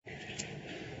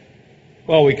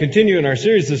Well, we continue in our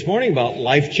series this morning about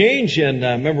life change, and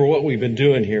remember what we've been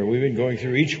doing here. We've been going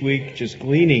through each week just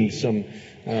gleaning some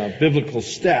biblical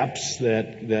steps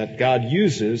that God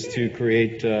uses to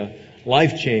create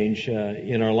life change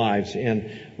in our lives.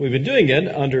 And we've been doing it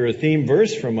under a theme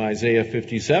verse from Isaiah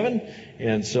 57.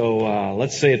 And so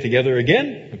let's say it together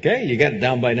again. Okay, you got it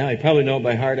down by now. You probably know it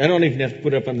by heart. I don't even have to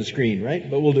put it up on the screen,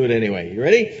 right? But we'll do it anyway. You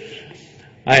ready?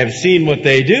 I have seen what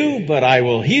they do, but I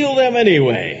will heal them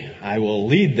anyway. I will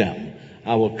lead them.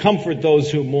 I will comfort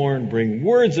those who mourn, bring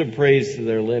words of praise to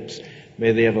their lips.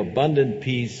 May they have abundant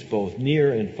peace both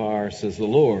near and far, says the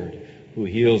Lord, who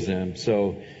heals them.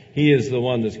 So He is the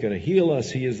one that's going to heal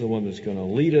us. He is the one that's going to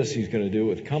lead us. He's going to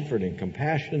do it with comfort and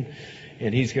compassion.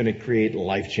 And He's going to create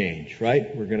life change,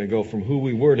 right? We're going to go from who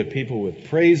we were to people with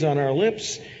praise on our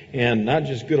lips, and not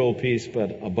just good old peace,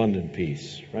 but abundant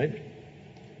peace, right?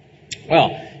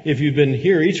 Well, if you've been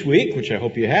here each week, which I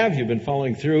hope you have, you've been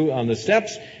following through on the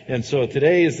steps. And so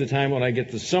today is the time when I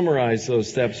get to summarize those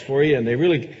steps for you. And they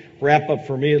really wrap up,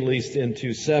 for me at least,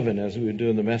 into 7 as we were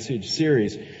doing the message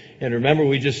series. And remember,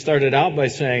 we just started out by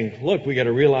saying, look, we got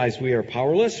to realize we are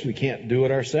powerless. We can't do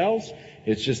it ourselves.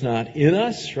 It's just not in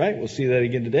us, right? We'll see that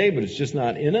again today, but it's just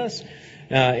not in us.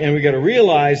 And we got to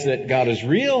realize that God is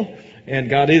real and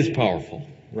God is powerful,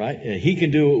 right? And He can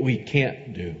do what we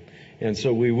can't do. And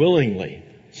so we willingly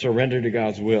surrender to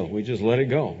God's will. We just let it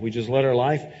go. We just let our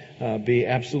life be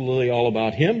absolutely all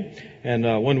about Him. And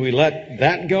when we let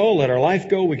that go, let our life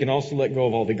go, we can also let go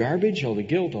of all the garbage, all the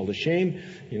guilt, all the shame,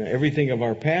 everything of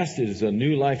our past. It is a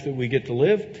new life that we get to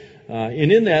live.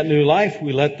 And in that new life,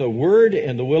 we let the Word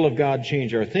and the will of God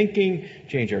change our thinking,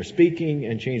 change our speaking,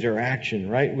 and change our action,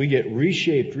 right? We get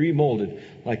reshaped, remolded,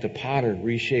 like the potter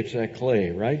reshapes that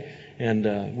clay, right?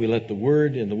 And we let the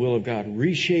Word and the will of God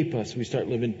reshape us. We start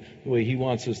living the way He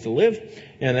wants us to live.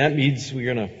 And that means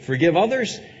we're going to forgive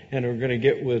others, and we're going to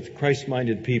get with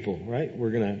Christ-minded people, right?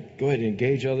 We're going to go ahead and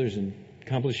engage others in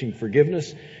accomplishing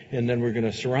forgiveness. And then we're going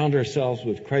to surround ourselves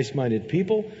with Christ-minded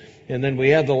people. And then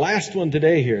we add the last one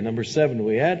today here, number 7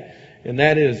 we add. And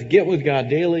that is get with God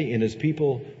daily and His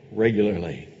people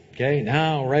regularly. Okay,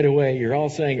 now right away you're all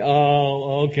saying,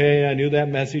 oh, okay, I knew that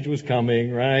message was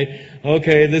coming, right?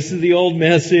 Okay, this is the old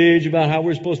message about how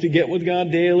we're supposed to get with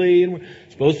God daily and we're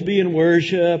supposed to be in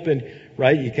worship, and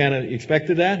right, you kind of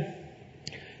expected that?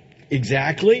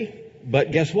 Exactly,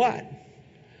 but guess what?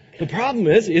 The problem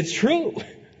is, it's true.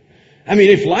 I mean,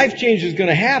 if life change is going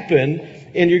to happen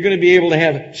and you're going to be able to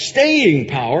have staying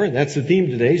power, that's the theme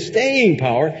today, staying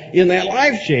power in that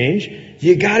life change,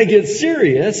 you got to get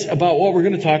serious about what we're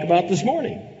going to talk about this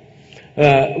morning.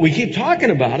 We keep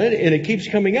talking about it, and it keeps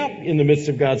coming up in the midst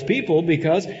of God's people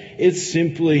because it's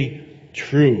simply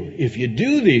true. If you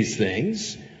do these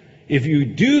things,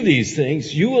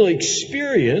 you will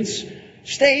experience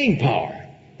staying power.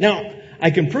 Now, I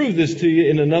can prove this to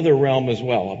you in another realm as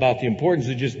well about the importance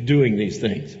of just doing these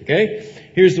things, okay?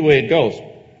 Here's the way it goes.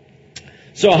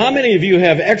 So how many of you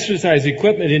have exercise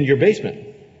equipment in your basement?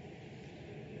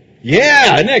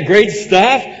 Yeah, isn't that great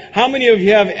stuff? How many of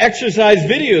you have exercise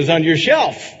videos on your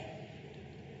shelf?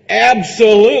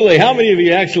 Absolutely. How many of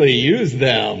you actually use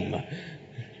them?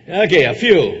 Okay, a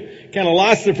few. Kind of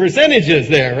lost the percentages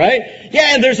there, right?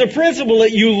 Yeah, and there's a principle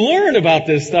that you learn about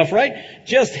this stuff, right?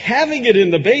 Just having it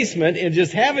in the basement and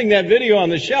just having that video on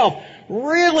the shelf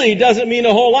really doesn't mean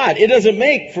a whole lot. It doesn't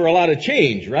make for a lot of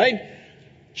change, right?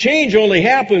 Change only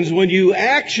happens when you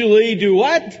actually do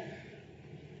what?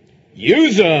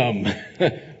 Use them,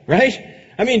 right?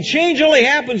 I mean, change only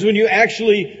happens when you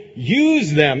actually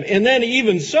use them. And then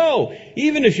even so,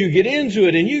 even if you get into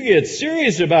it and you get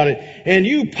serious about it and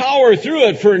you power through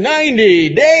it for 90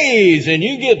 days and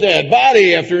you get that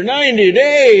body after 90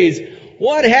 days,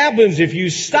 what happens if you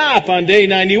stop on day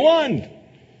 91?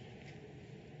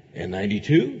 And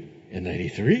 92? And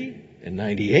 93? And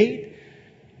 98?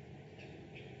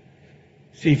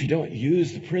 See, if you don't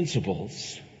use the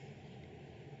principles,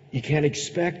 you can't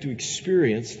expect to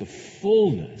experience the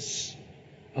fullness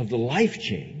of the life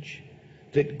change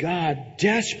that God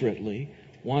desperately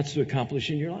wants to accomplish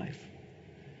in your life.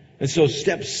 And so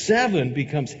step 7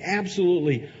 becomes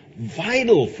absolutely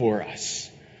vital for us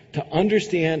to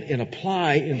understand and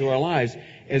apply into our lives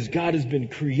as God has been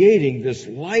creating this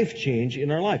life change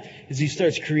in our life. As He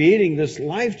starts creating this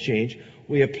life change,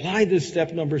 we apply this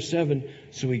step number 7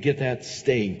 so we get that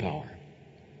staying power.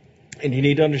 And you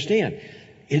need to understand,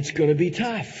 it's going to be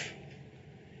tough.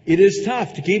 It is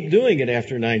tough to keep doing it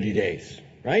after 90 days,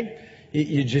 right?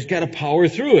 You just got to power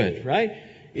through it, right?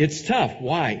 It's tough.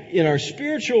 Why? In our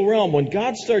spiritual realm, when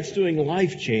God starts doing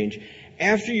life change,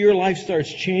 after your life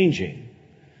starts changing,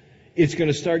 it's going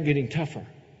to start getting tougher.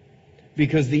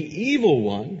 Because the evil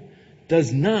one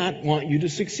does not want you to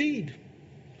succeed.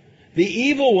 The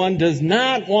evil one does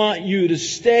not want you to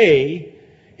stay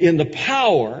in the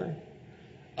power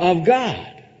of God.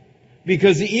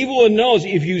 Because the evil one knows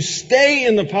if you stay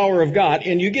in the power of God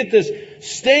and you get this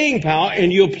staying power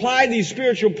and you apply these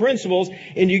spiritual principles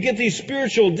and you get these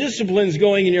spiritual disciplines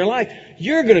going in your life,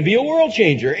 you're going to be a world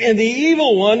changer. And the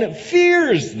evil one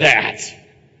fears that.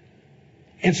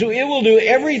 And so it will do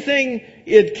everything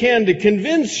it can to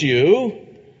convince you,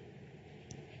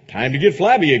 time to get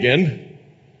flabby again.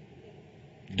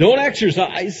 Don't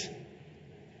exercise.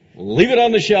 Leave it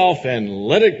on the shelf and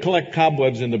let it collect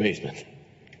cobwebs in the basement.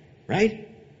 Right?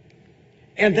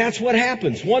 And that's what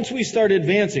happens. Once we start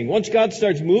advancing, once God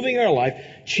starts moving our life,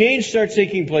 change starts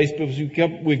taking place because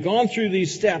we've gone through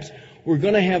these steps, we're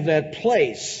going to have that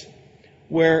place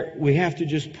where we have to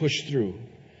just push through.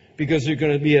 Because there's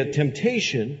going to be a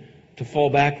temptation to fall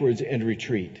backwards and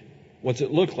retreat. What's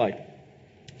it look like?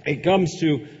 It comes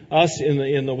to us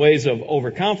in the ways of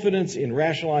overconfidence, in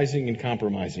rationalizing and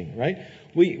compromising, right?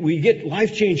 We get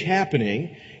life change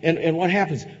happening, and what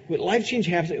happens? When life change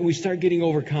happens, and we start getting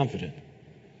overconfident.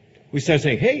 We start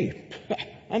saying, hey,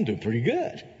 I'm doing pretty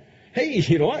good. Hey,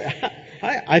 you know what?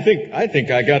 I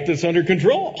think I got this under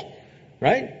control,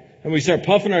 right? And we start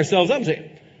puffing ourselves up and say,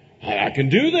 I can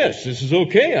do this. This is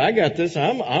okay. I got this.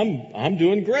 I'm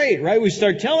doing great, right? We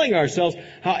start telling ourselves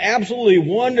how absolutely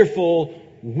wonderful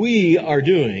we are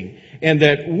doing and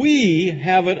that we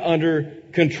have it under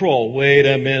control. Wait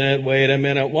a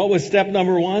minute. What was step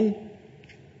number 1?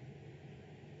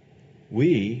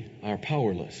 We are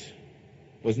powerless.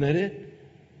 Wasn't that it?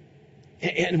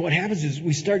 And what happens is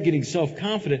we start getting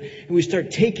self-confident and we start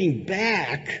taking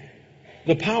back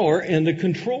the power and the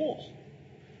control.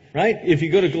 Right? If you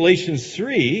go to Galatians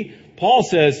 3, Paul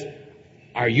says,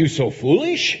 are you so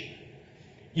foolish?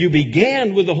 You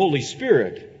began with the Holy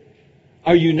Spirit.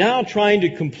 Are you now trying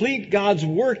to complete God's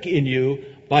work in you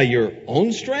by your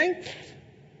own strength?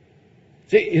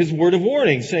 His word of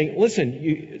warning saying,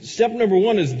 listen, step number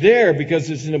 1 is there because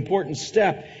it's an important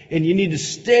step and you need to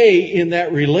stay in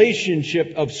that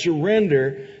relationship of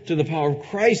surrender to the power of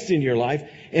Christ in your life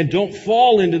and don't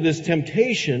fall into this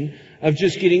temptation of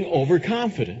just getting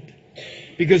overconfident.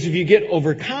 Because if you get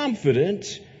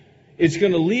overconfident, it's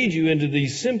going to lead you into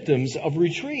these symptoms of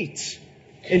retreat.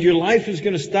 And your life is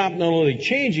going to stop not only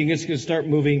changing, it's going to start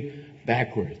moving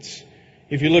backwards.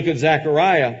 If you look at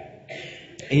Zechariah,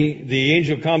 the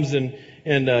angel comes and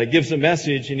gives a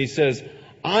message and he says,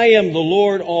 I am the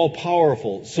Lord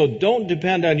all-powerful. So don't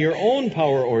depend on your own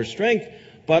power or strength,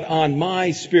 but on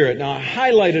my Spirit. Now, I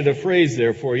highlighted a phrase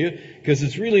there for you because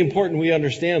it's really important we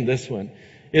understand this one.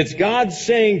 It's God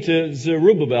saying to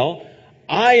Zerubbabel,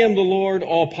 I am the Lord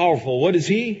all-powerful. What is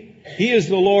He? He is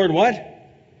the Lord what?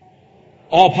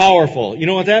 All-powerful. You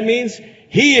know what that means?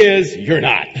 He is, you're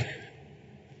not.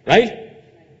 Right?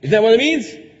 Is that what it means?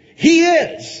 He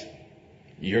is.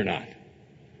 You're not.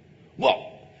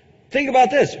 Well, think about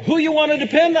this. Who you want to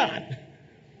depend on?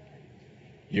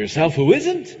 Yourself who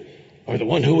isn't? Or the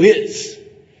one who is?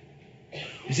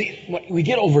 You see, we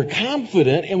get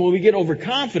overconfident, and when we get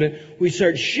overconfident, we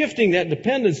start shifting that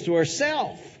dependence to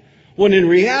ourselves. When in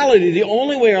reality, the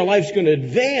only way our life's going to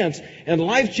advance and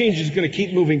life change is going to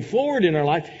keep moving forward in our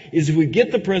life is if we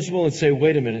get the principle and say,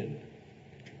 wait a minute,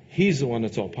 He's the one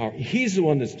that's all powerful. He's the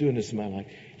one that's doing this in my life.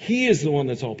 He is the one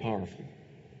that's all powerful.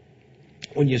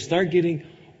 When you start getting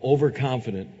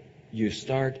overconfident, you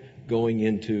start going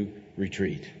into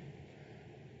retreat.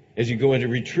 As you go into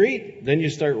retreat, then you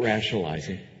start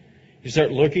rationalizing. You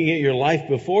start looking at your life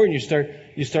before and you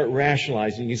start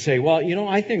rationalizing. You say, well,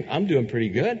 I think I'm doing pretty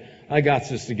good. I got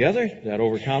this together, that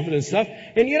overconfident stuff.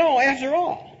 And after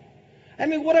all,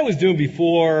 what I was doing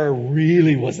before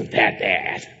really wasn't that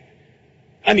bad.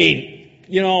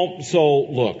 So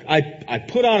look, I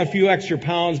put on a few extra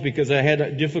pounds because I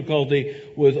had difficulty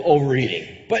with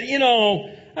overeating. But,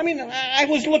 I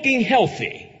was looking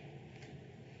healthy.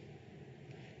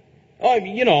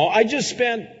 I just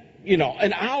spent,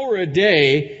 an hour a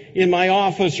day in my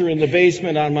office or in the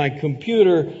basement on my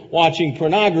computer watching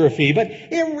pornography, but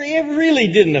it really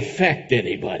didn't affect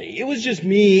anybody. It was just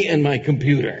me and my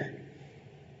computer.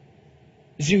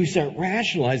 See, we start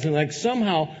rationalizing like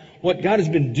somehow what God has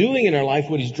been doing in our life,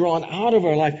 what He's drawn out of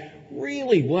our life,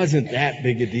 really wasn't that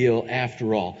big a deal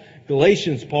after all.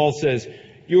 Galatians, Paul says,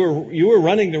 you were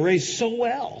running the race so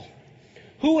well.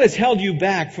 Who has held you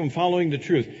back from following the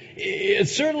truth? It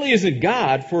certainly isn't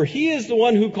God, for He is the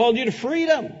one who called you to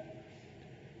freedom.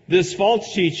 This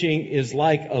false teaching is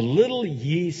like a little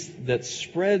yeast that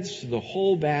spreads to the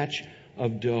whole batch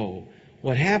of dough.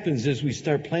 what happens is we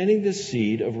start planting this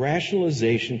seed of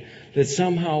rationalization that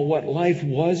somehow what life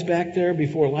was back there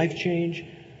before life change,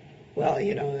 well,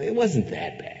 it wasn't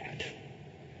that bad.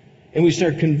 And we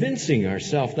start convincing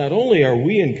ourselves, not only are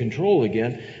we in control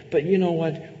again, but you know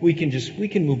what? We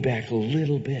can move back a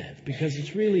little bit because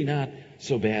it's really not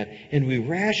so bad. And we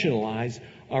rationalize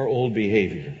our old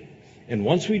behavior. And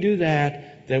once we do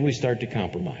that, then we start to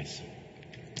compromise.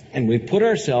 And we put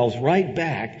ourselves right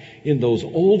back in those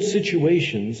old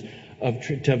situations of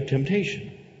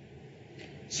temptation.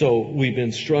 So we've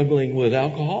been struggling with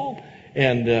alcohol,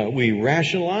 and we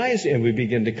rationalize, and we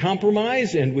begin to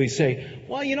compromise, and we say,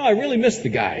 well, I really miss the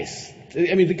guys.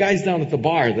 The guys down at the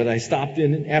bar that I stopped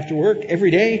in after work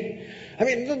every day.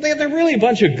 They're really a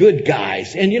bunch of good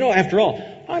guys. And after all,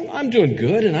 I'm doing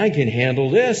good, and I can handle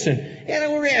this. And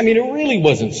it really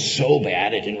wasn't so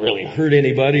bad. It didn't really hurt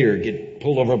anybody or get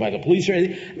pulled over by the police or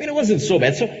anything. It wasn't so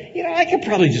bad. So, I could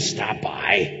probably just stop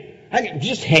by. I could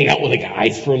just hang out with the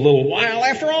guys for a little while.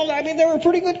 After all, they were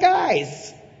pretty good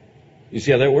guys. You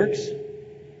see how that works?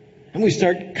 And we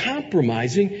start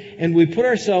compromising, and we put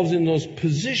ourselves in those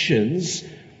positions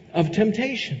of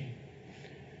temptation.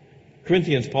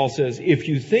 Corinthians, Paul says, if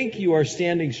you think you are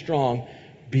standing strong,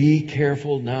 be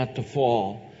careful not to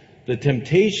fall. The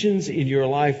temptations in your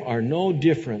life are no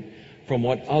different from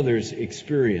what others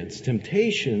experience.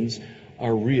 Temptations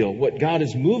are real. What God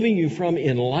is moving you from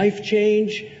in life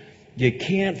change, you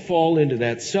can't fall into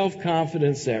that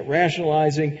self-confidence, that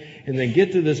rationalizing, and then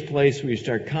get to this place where you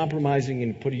start compromising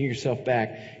and putting yourself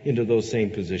back into those same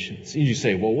positions. And you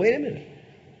say, well, wait a minute.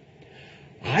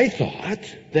 I thought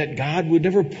that God would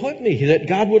never put me, that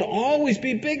God would always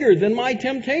be bigger than my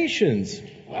temptations.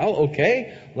 Well,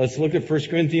 okay, let's look at 1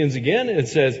 Corinthians again. It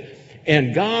says,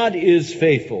 and God is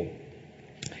faithful.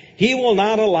 He will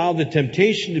not allow the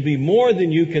temptation to be more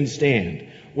than you can stand.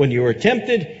 When you are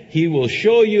tempted, He will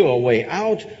show you a way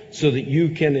out so that you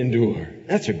can endure.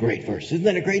 That's a great verse. Isn't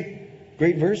that a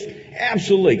great verse?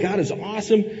 Absolutely. God is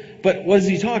awesome. But what is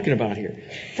He talking about here?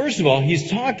 First of all, He's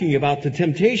talking about the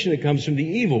temptation that comes from the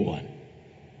evil one.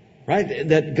 Right?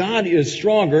 That God is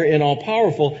stronger and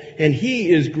all-powerful, and He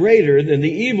is greater than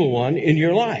the evil one in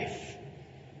your life.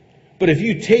 But if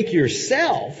you take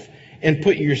yourself and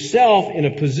put yourself in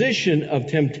a position of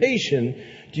temptation,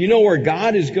 do you know where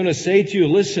God is going to say to you,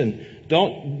 listen,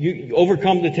 don't you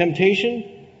overcome the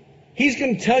temptation? He's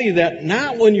going to tell you that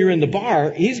not when you're in the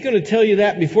bar. He's going to tell you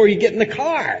that before you get in the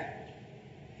car.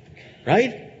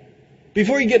 Right?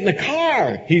 Before you get in the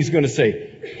car, He's going to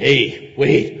say, hey,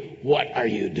 wait, what are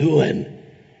you doing?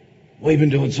 Well, you've been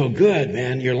doing so good,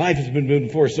 man. Your life has been moving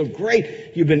forward so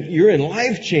great. You're in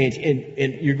life change,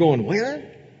 and you're going,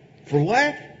 where? For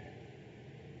what?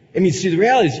 See, the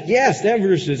reality is, yes, that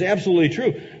verse is absolutely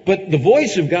true. But the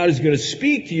voice of God is going to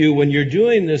speak to you when you're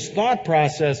doing this thought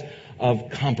process of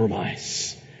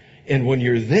compromise. And when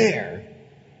you're there,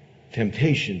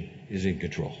 temptation is in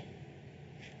control.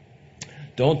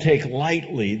 Don't take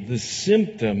lightly the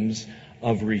symptoms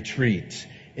of retreat.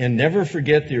 And never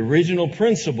forget the original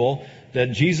principle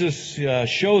that Jesus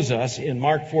shows us in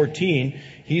Mark 14.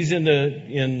 He's in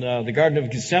the Garden of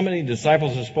Gethsemane. The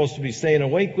disciples are supposed to be staying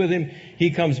awake with Him.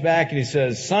 He comes back and He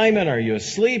says, Simon, are you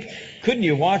asleep? Couldn't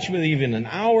you watch with even an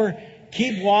hour?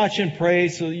 Keep watch and pray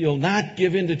so that you'll not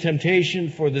give in to temptation,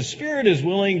 for the spirit is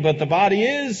willing, but the body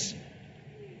is.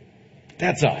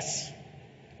 That's us.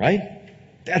 Right?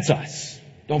 That's us.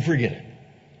 Don't forget it.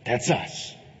 That's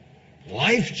us.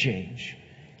 Life change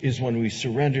is when we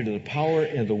surrender to the power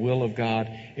and the will of God,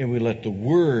 and we let the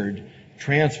Word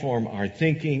transform our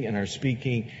thinking and our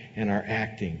speaking and our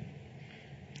acting.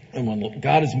 And when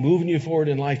God is moving you forward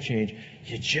in life change,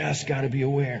 you just got to be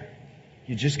aware.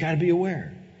 You just got to be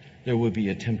aware. There will be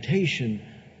a temptation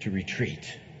to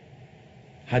retreat.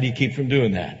 How do you keep from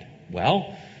doing that?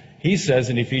 Well, he says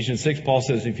in Ephesians 6, Paul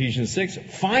says in Ephesians 6,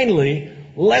 finally,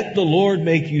 let the Lord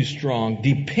make you strong.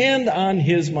 Depend on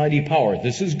His mighty power.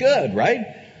 This is good,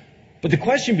 right? But the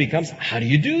question becomes, how do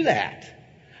you do that?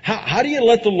 How do you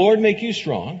let the Lord make you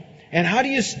strong? And how do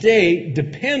you stay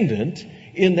dependent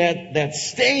in that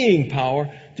staying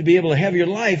power to be able to have your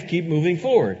life keep moving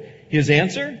forward? His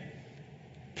answer?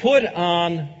 Put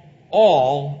on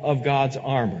all of God's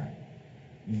armor.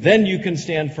 Then you can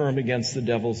stand firm against the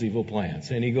devil's evil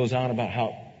plans. And he goes on about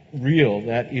how real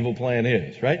that evil plan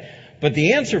is, right? But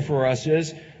the answer for us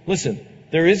is, listen,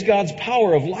 there is God's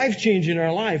power of life change in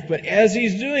our life, but as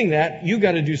He's doing that, you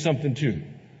got to do something too.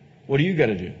 What do you got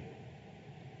to do?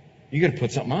 You got to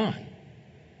put something on.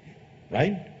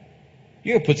 Right?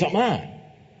 You got to put something on.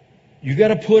 You got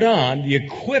to put on the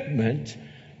equipment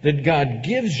that God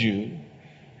gives you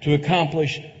to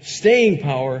accomplish staying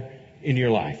power in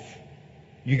your life.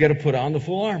 You got to put on the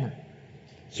full armor.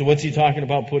 So what's he talking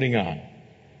about putting on?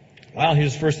 Well,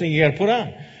 here's the first thing you got to put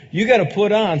on. You got to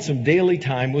put on some daily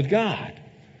time with God.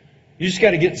 You just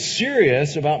got to get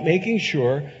serious about making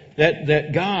sure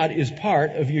that God is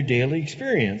part of your daily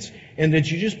experience and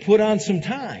that you just put on some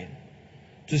time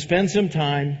to spend some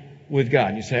time with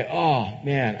God. You say, oh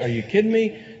man, are you kidding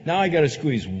me? Now I got to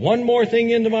squeeze one more thing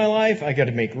into my life. I got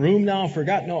to make room now for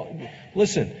God. No,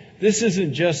 listen, this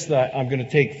isn't just that I'm going to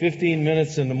take 15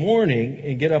 minutes in the morning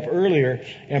and get up earlier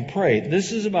and pray.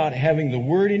 This is about having the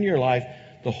Word in your life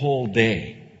the whole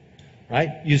day.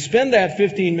 Right? You spend that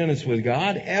 15 minutes with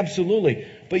God, absolutely.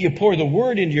 But you pour the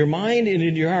Word into your mind and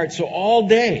into your heart. So all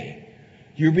day,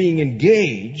 you're being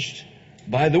engaged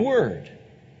by the Word.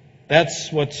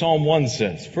 That's what Psalm 1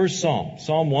 says. First Psalm.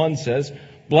 Psalm 1 says,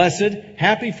 blessed,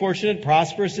 happy, fortunate,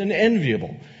 prosperous, and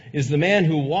enviable is the man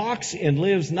who walks and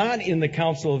lives not in the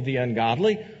counsel of the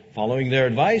ungodly, following their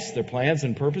advice, their plans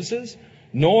and purposes,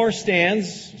 nor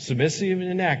stands, submissive and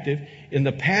inactive, in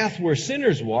the path where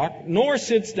sinners walk, nor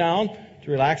sits down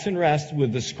to relax and rest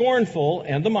with the scornful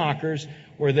and the mockers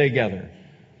where they gather.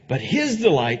 But his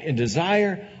delight and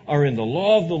desire are in the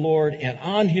law of the Lord, and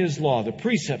on his law, the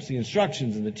precepts, the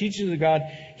instructions, and the teachings of God,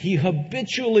 he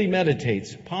habitually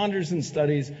meditates, ponders, and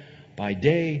studies by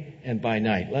day and by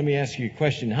night. Let me ask you a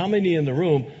question. How many in the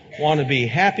room want to be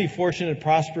happy, fortunate,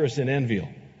 prosperous, and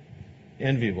enviable?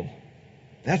 Enviable.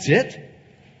 That's it?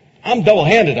 I'm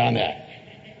double-handed on that.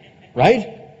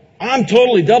 Right? I'm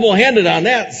totally double-handed on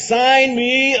that. Sign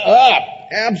me up.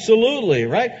 Absolutely.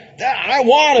 Right? I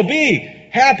want to be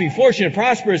happy, fortunate,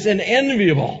 prosperous, and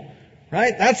enviable.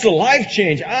 Right? That's the life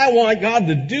change I want God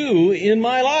to do in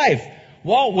my life.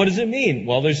 Well, what does it mean?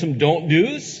 Well, there's some don't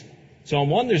do's.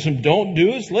 Psalm 1, there's some don't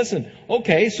do's. Listen,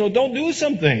 okay, so don't do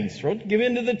some things. Don't give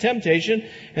in to the temptation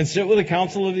and sit with the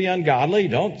counsel of the ungodly.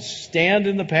 Don't stand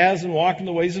in the paths and walk in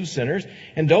the ways of sinners.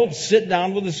 And don't sit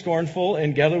down with the scornful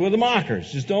and gather with the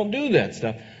mockers. Just don't do that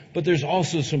stuff. But there's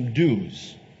also some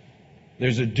do's.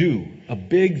 There's a do, a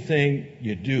big thing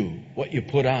you do, what you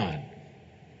put on.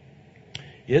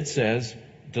 It says,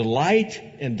 delight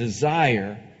and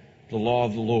desire the law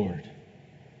of the Lord,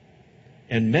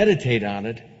 and meditate on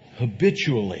it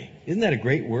habitually. Isn't that a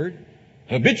great word?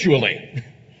 Habitually.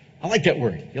 I like that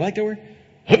word. You like that word?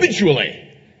 Habitually.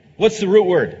 What's the root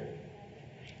word?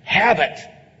 Habit.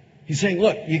 He's saying,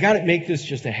 look, you got to make this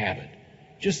just a habit.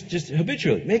 Just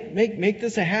habitually. Make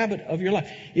this a habit of your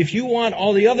life. If you want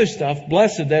all the other stuff,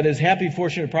 blessed, that is happy,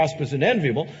 fortunate, prosperous, and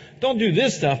enviable, don't do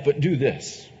this stuff, but do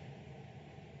this.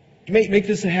 Make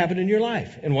this a habit in your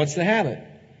life. And what's the habit?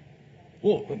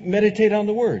 Well, meditate on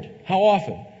the Word. How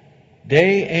often?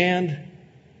 Day and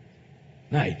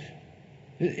night.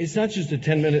 It's not just a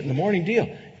 10-minute in the morning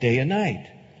deal. Day and night.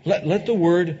 Let the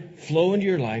Word flow into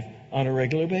your life on a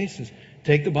regular basis.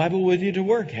 Take the Bible with you to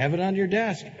work. Have it on your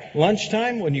desk.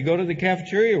 Lunchtime, when you go to the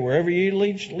cafeteria or wherever you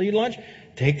eat lunch,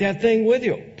 take that thing with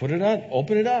you. Put it on,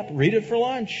 open it up, read it for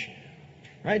lunch.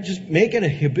 Right? Just make it a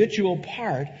habitual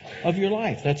part of your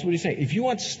life. That's what he's saying. If you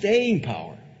want staying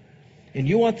power and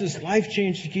you want this life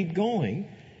change to keep going,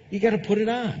 you got to put it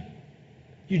on.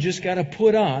 You just got to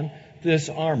put on this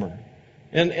armor.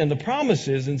 And the promise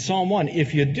is in Psalm 1,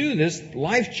 if you do this,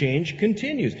 life change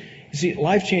continues. You see,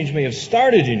 life change may have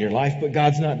started in your life, but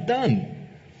God's not done.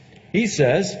 He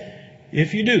says,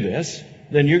 if you do this,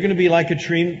 then you're going to be like a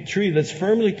tree that's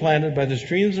firmly planted by the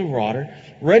streams of water,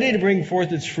 ready to bring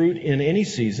forth its fruit in any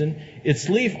season. Its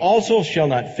leaf also shall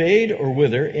not fade or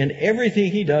wither, and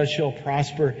everything he does shall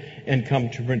prosper and come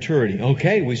to maturity.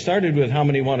 Okay, we started with how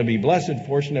many want to be blessed,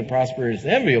 fortunate, prosperous,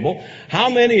 and enviable. How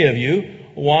many of you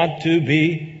want to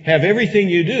have everything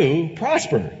you do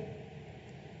prosper?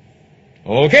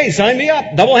 Okay, sign me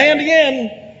up. Double hand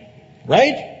again.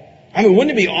 Right? I mean,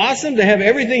 wouldn't it be awesome to have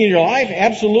everything in your life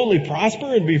absolutely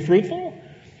prosper and be fruitful?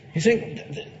 He's saying,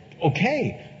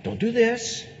 okay, don't do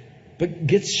this, but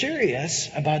get serious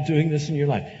about doing this in your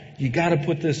life. You got to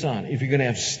put this on. If you're going to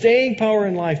have staying power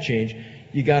and life change,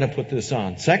 you got to put this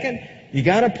on. Second, you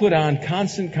got to put on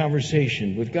constant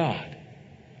conversation with God.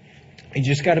 You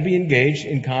just got to be engaged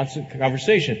in constant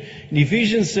conversation. In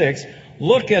Ephesians 6,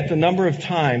 look at the number of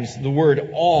times the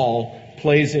word all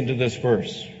plays into this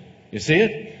verse. You see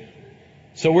it?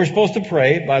 So we're supposed to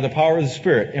pray by the power of the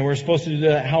Spirit. And we're supposed to do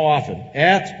that how often?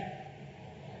 At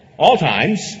all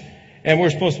times. And we're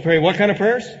supposed to pray what kind of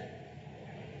prayers?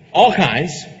 All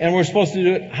kinds. And we're supposed to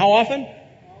do it how often?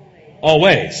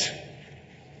 Always.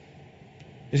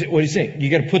 What he's saying? You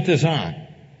got to put this on.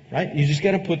 Right? You just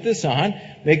got to put this on.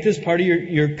 Make this part of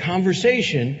your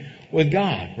conversation with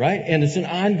God. Right? And it's an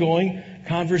ongoing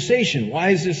conversation.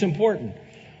 Why is this important?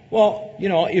 Well,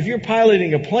 if you're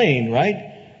piloting a plane, right?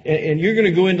 and you're going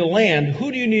to go into land,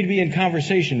 who do you need to be in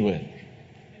conversation with?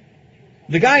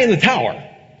 The guy in the tower,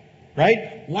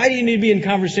 right? Why do you need to be in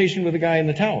conversation with the guy in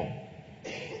the tower?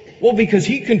 Well, because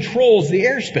he controls the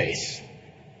airspace.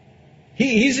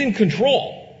 He's in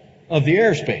control of the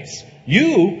airspace.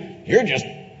 You're just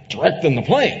directing the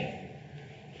plane.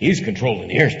 He's controlling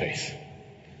the airspace.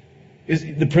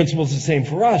 The principle's the same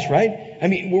for us, right? I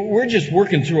mean, we're just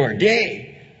working through our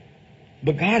day.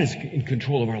 But God is in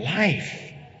control of our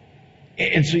life.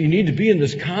 And so you need to be in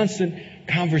this constant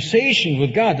conversation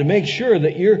with God to make sure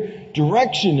that your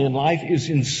direction in life is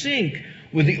in sync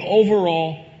with the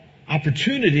overall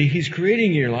opportunity He's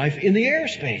creating in your life in the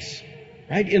airspace,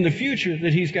 right? In the future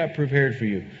that He's got prepared for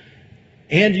you.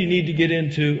 And you need to get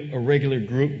into a regular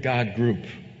group, God group,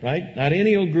 right? Not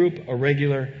any old group, a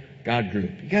regular God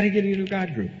group. You got to get into a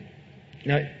God group.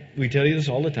 Now, we tell you this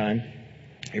all the time.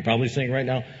 You're probably saying right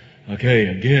now, okay,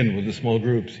 again with the small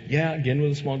groups. Yeah, again with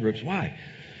the small groups. Why?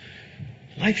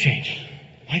 Life change.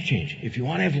 Life change. If you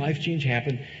want to have life change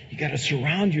happen, you got to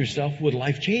surround yourself with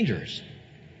life changers,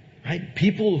 right?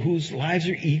 People whose lives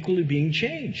are equally being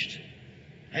changed.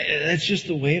 That's just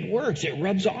the way it works. It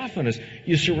rubs off on us.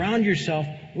 You surround yourself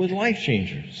with life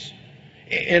changers.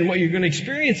 And what you're going to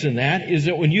experience in that is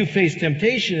that when you face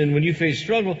temptation and when you face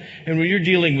struggle and when you're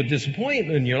dealing with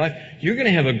disappointment in your life, you're going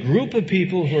to have a group of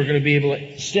people who are going to be able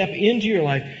to step into your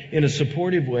life in a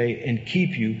supportive way and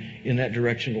keep you in that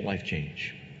direction of life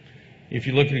change. If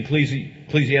you look at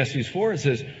Ecclesiastes 4, it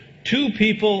says, 2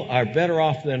 people are better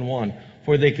off than one,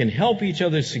 for they can help each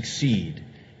other succeed.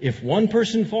 If one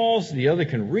person falls, the other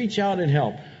can reach out and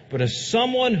help. But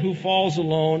someone who falls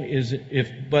alone is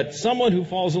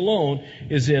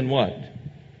in what?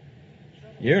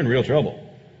 You're in real trouble.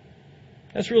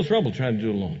 That's real trouble trying to do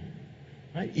it alone.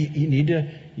 Right? You get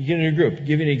in a group. I'll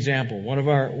give you an example. One of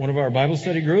our Bible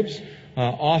study groups,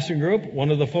 Austin group,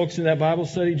 one of the folks in that Bible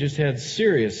study just had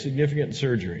serious, significant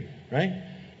surgery. Right?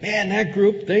 Man, that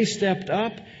group, they stepped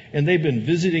up and they've been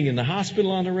visiting in the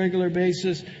hospital on a regular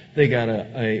basis. They got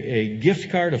a gift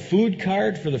card, a food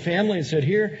card for the family and said,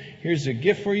 here's a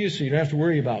gift for you so you don't have to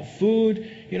worry about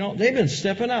food. You know, they've been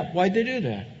stepping up. Why'd they do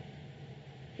that?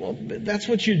 Well, that's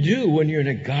what you do when you're in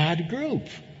a God group,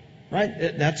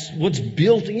 right? That's what's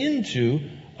built into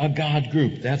a God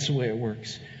group. That's the way it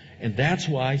works. And that's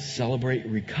why Celebrate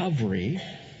Recovery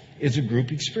is a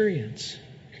group experience.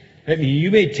 I mean, you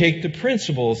may take the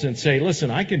principles and say, listen,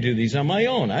 I can do these on my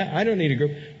own. I don't need a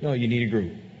group. No, you need a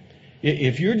group.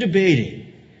 If you're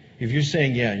debating, if you're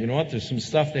saying, yeah, you know what, there's some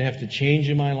stuff that have to change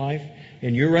in my life,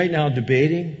 and you're right now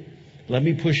debating, let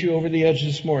me push you over the edge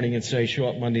this morning and say, show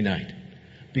up Monday night.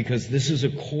 Because this is a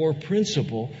core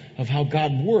principle of how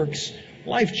God works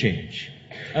life change.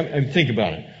 Think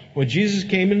about it. When Jesus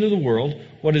came into the world,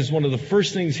 what is one of the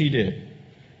first things He did?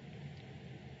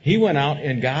 He went out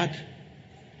and got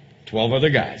 12 other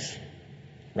guys.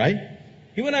 Right?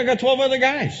 He went out and got 12 other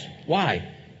guys. Why?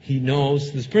 He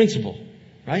knows this principle.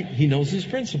 Right? He knows this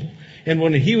principle. And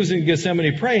when He was in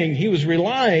Gethsemane praying, He was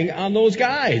relying on those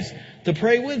guys to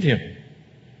pray with Him.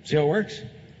 See how it works?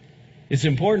 It's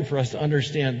important for us to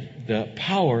understand the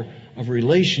power of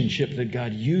relationship that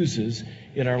God uses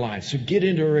in our lives. So get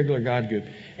into a regular God group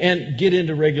and get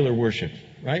into regular worship.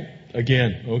 Right?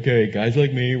 Again, okay, guys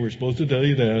like me, we're supposed to tell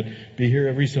you that. Be here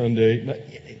every Sunday. But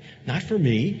not for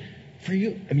me, for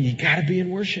you. I mean, you got to be in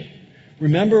worship.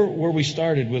 Remember where we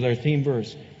started with our theme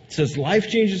verse. It says life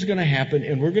change is going to happen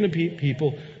and we're going to be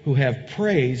people who have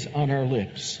praise on our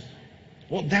lips.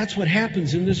 Well, that's what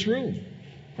happens in this room,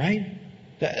 right?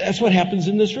 That's what happens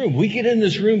in this room. We get in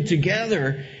this room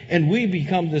together and we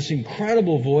become this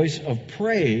incredible voice of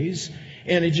praise,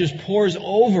 and it just pours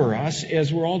over us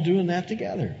as we're all doing that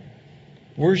together.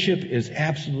 Worship is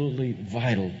absolutely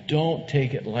vital. Don't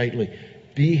take it lightly.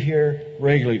 Be here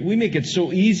regularly. We make it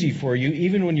so easy for you.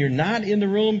 Even when you're not in the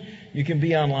room, you can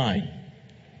be online.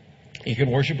 You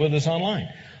can worship with us online.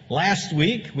 Last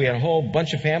week, we had a whole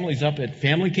bunch of families up at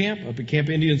Family Camp, up at Camp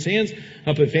Indian Sands,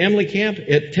 up at Family Camp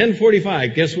at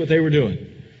 10:45. Guess what they were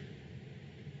doing?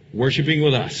 Worshiping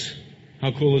with us.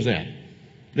 How cool is that?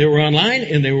 They were online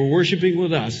and they were worshiping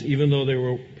with us, even though they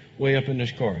were way up in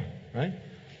Nishkora, right?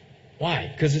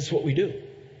 Why? Because it's what we do.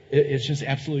 It's just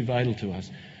absolutely vital to us.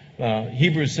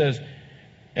 Hebrews says,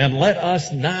 and let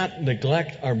us not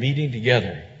neglect our meeting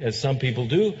together, as some people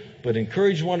do, but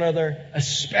encourage one another,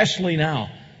 especially now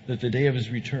that the day of His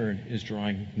return is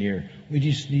drawing near. We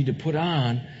just need to put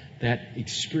on that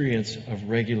experience of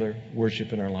regular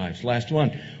worship in our lives. Last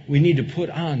one, we need to put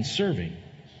on serving.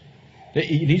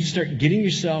 You need to start getting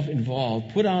yourself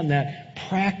involved. Put on that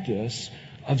practice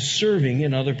of serving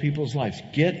in other people's lives.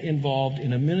 Get involved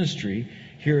in a ministry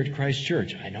here at Christ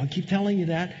Church. I know I keep telling you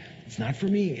that. It's not for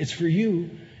me. It's for you.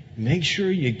 Make sure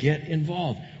you get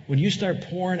involved. When you start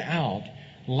pouring out,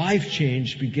 life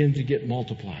change begins to get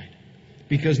multiplied.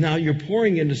 Because now you're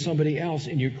pouring into somebody else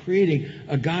and you're creating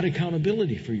a God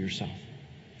accountability for yourself.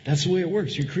 That's the way it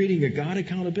works. You're creating a God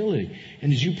accountability.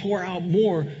 And as you pour out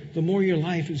more, the more your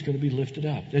life is going to be lifted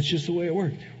up. That's just the way it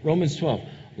works. Romans 12.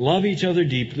 Love each other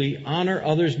deeply. Honor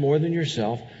others more than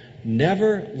yourself.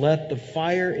 Never let the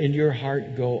fire in your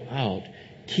heart go out.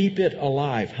 Keep it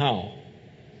alive. How?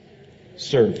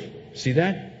 Serve. See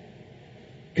that?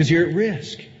 Because you're at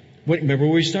risk. Remember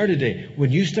where we started today.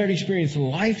 When you start experiencing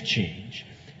life change,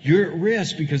 you're at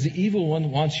risk because the evil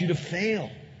one wants you to fail.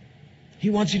 He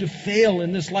wants you to fail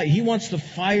in this life. He wants the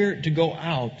fire to go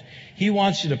out. He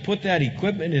wants you to put that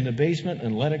equipment in the basement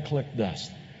and let it collect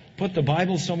dust. Put the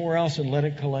Bible somewhere else and let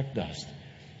it collect dust.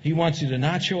 He wants you to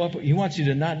not show up. He wants you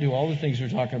to not do all the things we're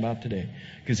talking about today.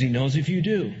 Because he knows if you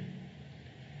do,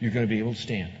 you're going to be able to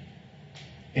stand.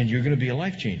 And you're going to be a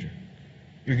life changer.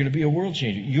 You're going to be a world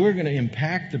changer. You're going to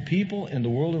impact the people and the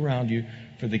world around you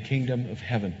for the kingdom of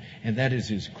heaven. And that is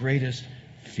his greatest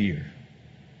fear.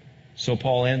 So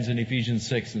Paul ends in Ephesians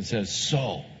 6 and says,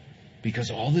 so, because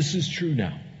all this is true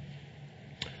now,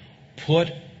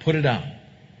 put it on.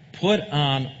 Put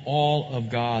on all of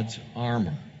God's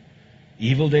armor.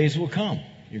 Evil days will come.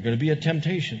 You're going to be a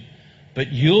temptation.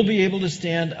 But you'll be able to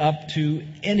stand up to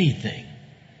anything.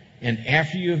 And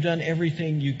after you have done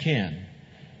everything you can,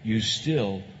 you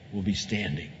still will be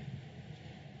standing.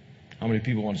 How many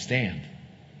people want to stand?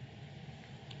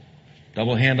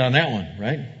 Double hand on that one,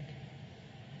 right?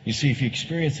 You see, if you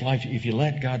experience life, if you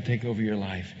let God take over your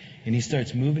life, and he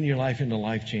starts moving your life into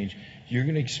life change, you're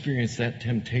going to experience that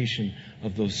temptation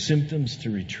of those symptoms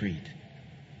to retreat.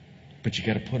 But you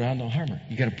got to put on the armor.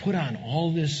 You got to put on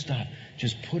all this stuff.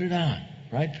 Just put it on,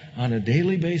 right? On a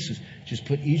daily basis. Just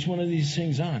put each one of these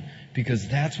things on, because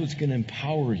that's what's going to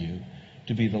empower you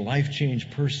to be the life change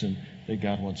person that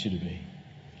God wants you to be.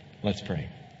 Let's pray.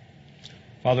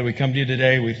 Father, we come to you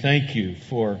today. We thank you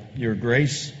for your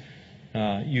grace.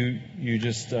 You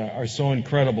just are so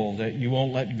incredible that you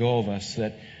won't let go of us,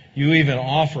 that you even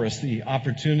offer us the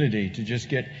opportunity to just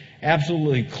get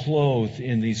absolutely clothed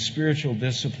in these spiritual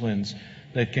disciplines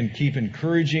that can keep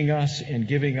encouraging us and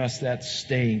giving us that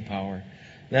staying power,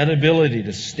 that ability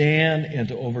to stand and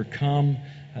to overcome,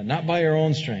 not by our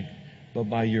own strength, but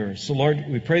by yours. So Lord,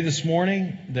 we pray this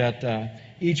morning that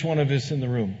each one of us in the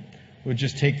room would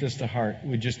just take this to heart,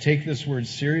 would just take this word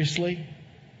seriously,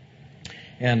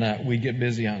 and we'd get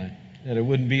busy on it. That it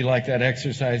wouldn't be like that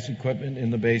exercise equipment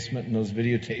in the basement and those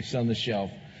videotapes on the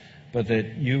shelf, but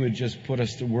that you would just put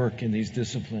us to work in these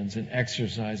disciplines and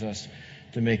exercise us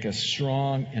to make us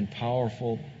strong and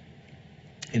powerful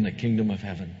in the kingdom of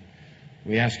heaven.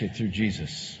 We ask it through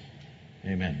Jesus.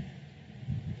 Amen.